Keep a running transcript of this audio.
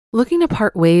Looking to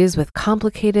part ways with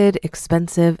complicated,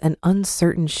 expensive, and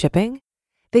uncertain shipping?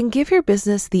 Then give your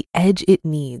business the edge it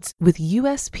needs with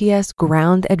USPS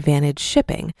Ground Advantage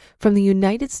shipping from the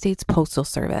United States Postal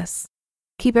Service.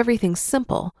 Keep everything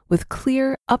simple with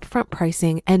clear, upfront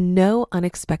pricing and no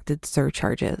unexpected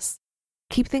surcharges.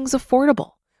 Keep things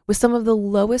affordable with some of the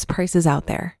lowest prices out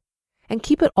there. And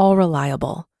keep it all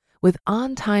reliable with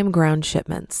on-time ground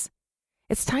shipments.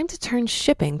 It's time to turn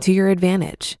shipping to your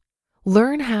advantage.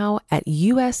 Learn how at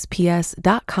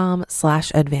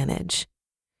USPS.com/advantage.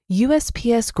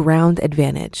 USPS Ground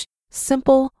Advantage.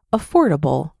 Simple,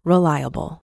 affordable,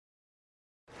 reliable.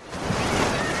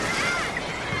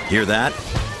 Hear that?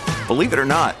 Believe it or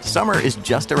not, summer is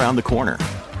just around the corner.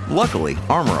 Luckily,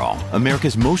 Armor All,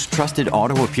 America's most trusted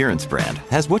auto appearance brand,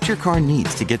 has what your car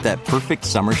needs to get that perfect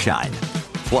summer shine.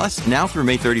 Plus, now through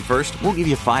May 31st, we'll give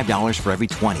you $5 for every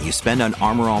 $20 you spend on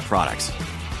Armor All products.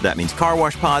 That means car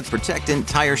wash pods, protectant,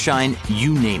 tire shine,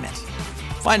 you name it.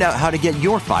 Find out how to get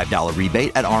your $5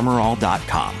 rebate at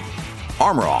armorall.com.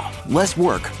 Armor All, less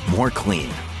work, more clean.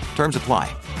 Terms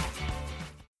apply.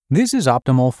 This is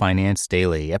Optimal Finance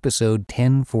Daily, episode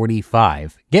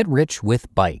 1045, Get Rich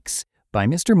with Bikes, by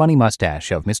Mr. Money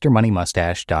Mustache of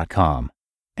MrMoneyMustache.com.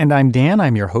 And I'm Dan,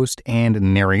 I'm your host and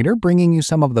narrator, bringing you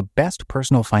some of the best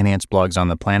personal finance blogs on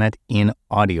the planet in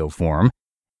audio form.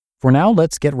 For now,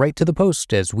 let's get right to the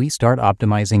post as we start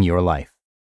optimizing your life.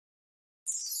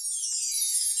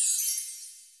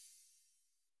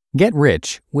 Get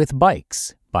Rich with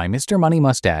Bikes, by Mr. Money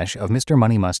Mustache of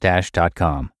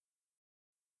MrMoneyMustache.com.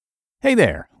 Hey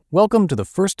there, welcome to the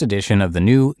first edition of the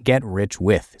new Get Rich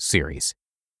With series.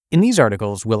 In these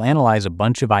articles, we'll analyze a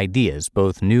bunch of ideas,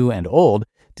 both new and old,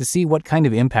 to see what kind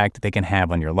of impact they can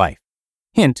have on your life.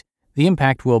 Hint, the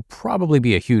impact will probably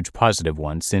be a huge positive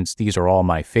one since these are all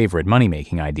my favorite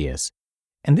money-making ideas.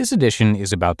 And this edition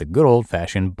is about the good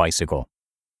old-fashioned bicycle.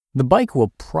 The bike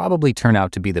will probably turn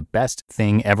out to be the best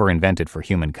thing ever invented for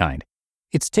humankind.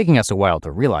 It's taking us a while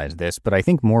to realize this, but I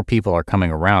think more people are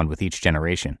coming around with each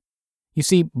generation. You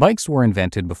see, bikes were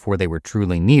invented before they were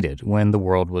truly needed, when the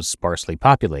world was sparsely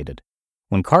populated.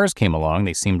 When cars came along,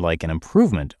 they seemed like an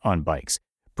improvement on bikes,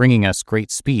 bringing us great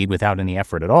speed without any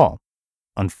effort at all.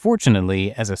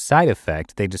 Unfortunately, as a side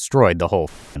effect, they destroyed the whole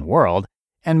world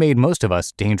and made most of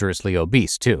us dangerously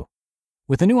obese, too.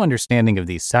 With a new understanding of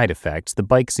these side effects, the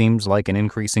bike seems like an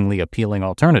increasingly appealing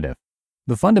alternative.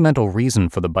 The fundamental reason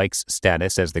for the bike's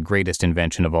status as the greatest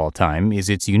invention of all time is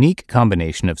its unique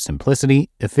combination of simplicity,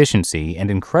 efficiency, and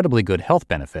incredibly good health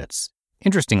benefits.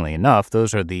 Interestingly enough,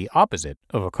 those are the opposite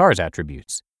of a car's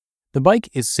attributes. The bike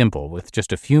is simple with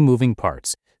just a few moving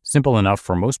parts, simple enough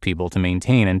for most people to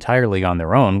maintain entirely on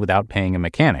their own without paying a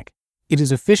mechanic. It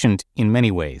is efficient in many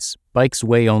ways. Bikes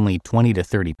weigh only 20 to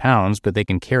 30 pounds, but they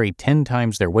can carry 10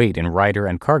 times their weight in rider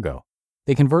and cargo.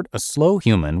 They convert a slow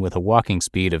human with a walking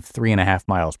speed of 3.5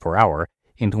 miles per hour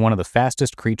into one of the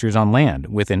fastest creatures on land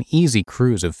with an easy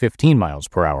cruise of 15 miles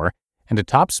per hour and a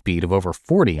top speed of over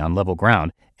 40 on level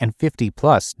ground and 50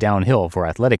 plus downhill for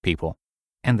athletic people.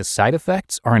 And the side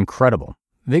effects are incredible.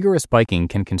 Vigorous biking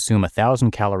can consume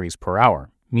 1,000 calories per hour,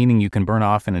 meaning you can burn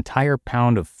off an entire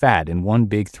pound of fat in one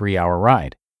big 3-hour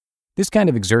ride. This kind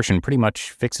of exertion pretty much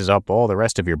fixes up all the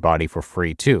rest of your body for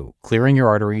free too, clearing your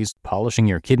arteries, polishing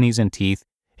your kidneys and teeth,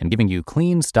 and giving you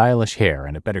clean, stylish hair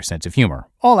and a better sense of humor,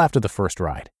 all after the first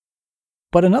ride.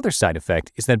 But another side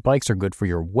effect is that bikes are good for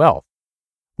your wealth.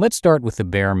 Let's start with the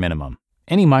bare minimum.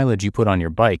 Any mileage you put on your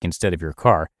bike instead of your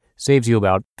car saves you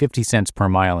about 50 cents per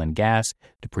mile in gas,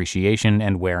 depreciation,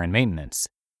 and wear and maintenance.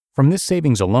 From this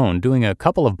savings alone, doing a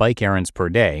couple of bike errands per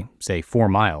day, say 4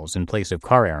 miles in place of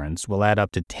car errands, will add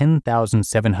up to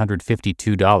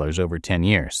 $10,752 over 10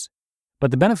 years. But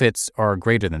the benefits are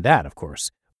greater than that, of course.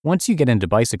 Once you get into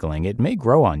bicycling, it may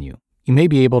grow on you. You may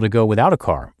be able to go without a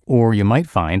car, or you might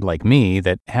find, like me,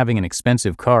 that having an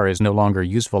expensive car is no longer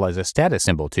useful as a status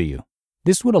symbol to you.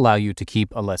 This would allow you to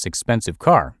keep a less expensive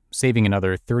car, saving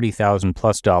another $30,000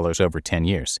 plus over 10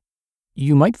 years.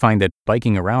 You might find that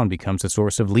biking around becomes a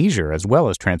source of leisure as well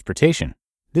as transportation.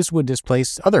 This would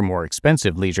displace other more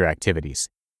expensive leisure activities.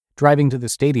 Driving to the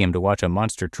stadium to watch a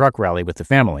monster truck rally with the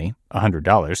family,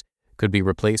 $100, could be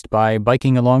replaced by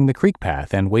biking along the creek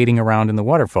path and wading around in the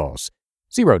waterfalls,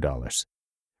 $0.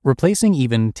 Replacing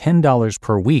even $10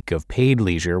 per week of paid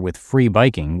leisure with free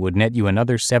biking would net you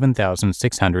another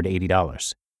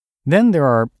 $7,680. Then there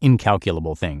are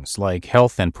incalculable things like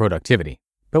health and productivity,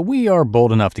 but we are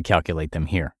bold enough to calculate them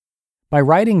here. By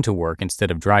riding to work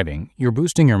instead of driving, you're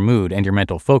boosting your mood and your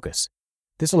mental focus.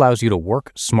 This allows you to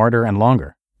work smarter and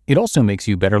longer. It also makes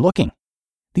you better looking.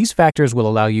 These factors will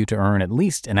allow you to earn at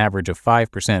least an average of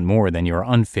 5% more than your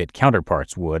unfit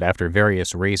counterparts would after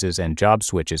various raises and job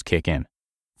switches kick in.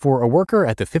 For a worker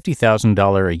at the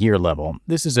 $50,000 a year level,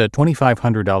 this is a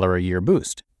 $2,500 a year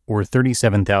boost, or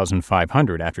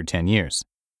 $37,500 after 10 years.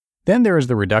 Then there is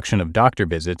the reduction of doctor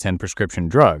visits and prescription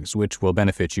drugs, which will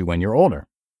benefit you when you're older.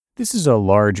 This is a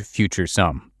large future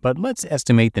sum, but let's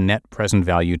estimate the net present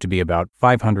value to be about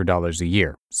 $500 a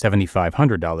year,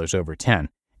 $7,500 over 10,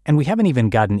 and we haven't even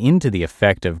gotten into the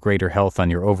effect of greater health on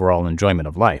your overall enjoyment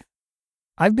of life.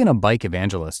 I've been a bike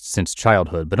evangelist since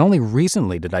childhood, but only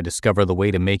recently did I discover the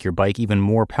way to make your bike even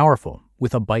more powerful,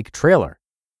 with a bike trailer.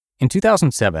 In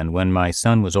 2007, when my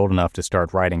son was old enough to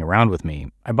start riding around with me,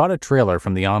 I bought a trailer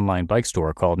from the online bike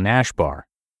store called Nashbar.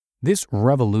 This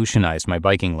revolutionized my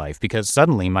biking life because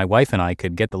suddenly my wife and I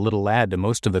could get the little lad to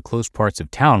most of the close parts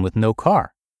of town with no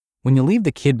car. When you leave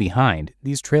the kid behind,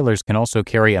 these trailers can also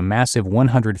carry a massive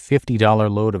 $150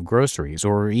 load of groceries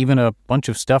or even a bunch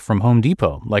of stuff from Home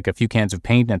Depot, like a few cans of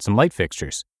paint and some light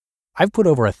fixtures. I've put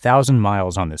over 1,000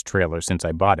 miles on this trailer since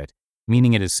I bought it,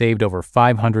 meaning it has saved over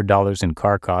 $500 in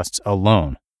car costs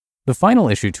alone. The final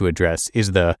issue to address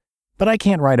is the "but I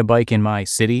can't ride a bike in my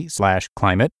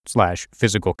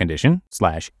city/climate/physical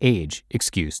condition/age"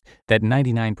 excuse that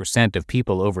 99% of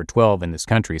people over 12 in this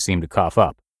country seem to cough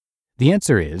up. The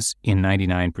answer is, in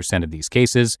 99% of these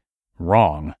cases,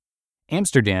 wrong.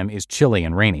 Amsterdam is chilly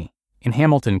and rainy. In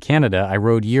Hamilton, Canada, I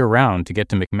rode year-round to get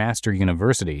to McMaster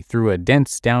University through a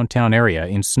dense downtown area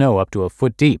in snow up to a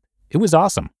foot deep. It was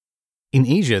awesome. In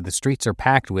Asia, the streets are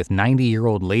packed with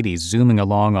 90-year-old ladies zooming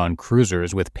along on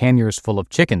cruisers with panniers full of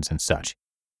chickens and such.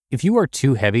 If you are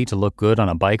too heavy to look good on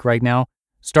a bike right now,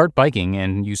 start biking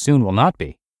and you soon will not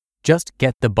be. Just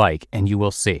get the bike and you will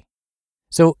see.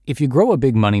 So if you grow a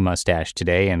big money mustache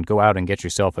today and go out and get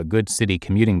yourself a good city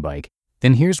commuting bike,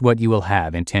 then here's what you will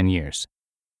have in 10 years.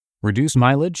 Reduced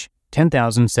mileage,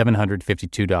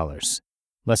 $10,752.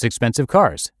 Less expensive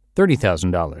cars,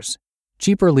 $30,000.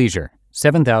 Cheaper leisure,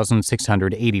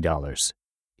 $7,680.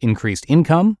 Increased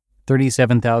income,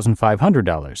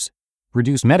 $37,500.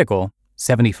 Reduced medical,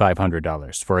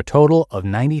 $7,500 for a total of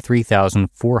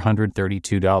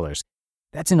 $93,432.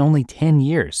 That's in only 10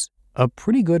 years. A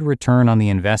pretty good return on the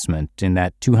investment in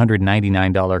that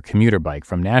 $299 commuter bike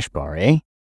from Nashbar, eh?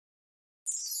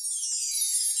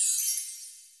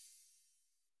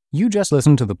 You just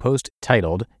listened to the post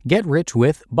titled Get Rich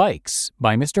with Bikes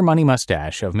by Mr. Money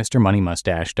Mustache of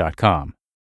MrMoneyMustache.com.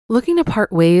 Looking to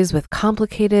part ways with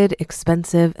complicated,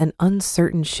 expensive, and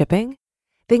uncertain shipping?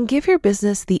 Then give your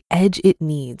business the edge it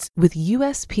needs with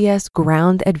USPS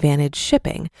Ground Advantage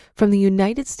shipping from the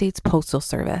United States Postal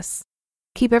Service.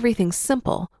 Keep everything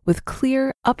simple with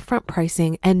clear, upfront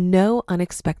pricing and no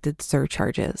unexpected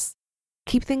surcharges.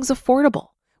 Keep things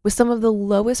affordable with some of the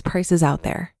lowest prices out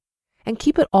there. And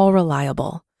keep it all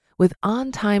reliable with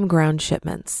on-time ground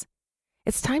shipments.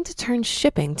 It's time to turn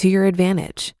shipping to your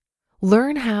advantage.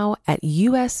 Learn how at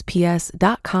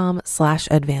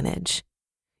USPS.com/advantage.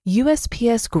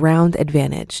 USPS Ground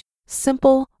Advantage.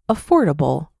 Simple,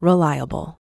 affordable,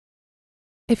 reliable.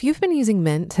 If you've been using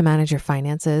Mint to manage your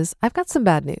finances, I've got some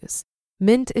bad news.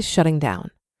 Mint is shutting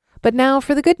down. But now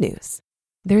for the good news.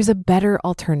 There's a better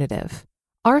alternative.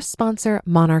 Our sponsor,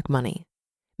 Monarch Money.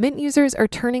 Mint users are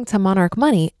turning to Monarch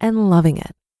Money and loving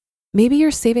it. Maybe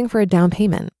you're saving for a down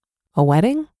payment, a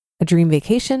wedding, a dream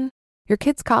vacation, your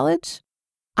kid's college.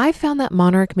 I've found that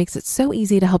Monarch makes it so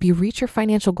easy to help you reach your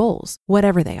financial goals,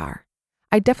 whatever they are.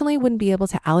 I definitely wouldn't be able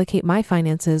to allocate my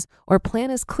finances or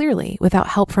plan as clearly without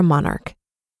help from Monarch.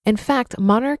 In fact,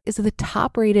 Monarch is the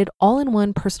top-rated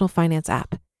all-in-one personal finance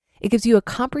app. It gives you a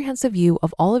comprehensive view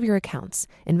of all of your accounts,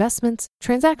 investments,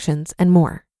 transactions, and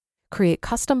more. Create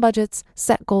custom budgets,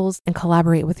 set goals, and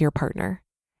collaborate with your partner.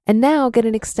 And now get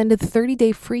an extended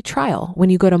 30-day free trial when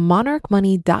you go to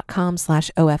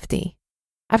monarchmoney.com/OFD.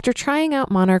 After trying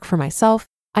out Monarch for myself,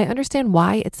 I understand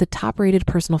why it's the top-rated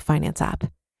personal finance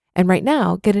app. And right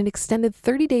now, get an extended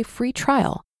 30-day free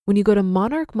trial when you go to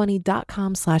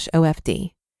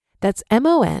monarchmoney.com/OFD. That's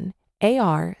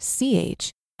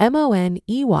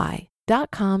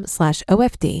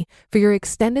monarchmoney.com/OFD for your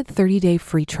extended 30-day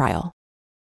free trial.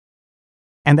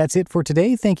 And that's it for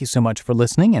today. Thank you so much for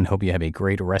listening and hope you have a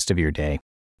great rest of your day.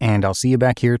 And I'll see you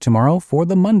back here tomorrow for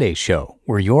the Monday show,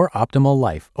 where your optimal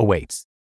life awaits.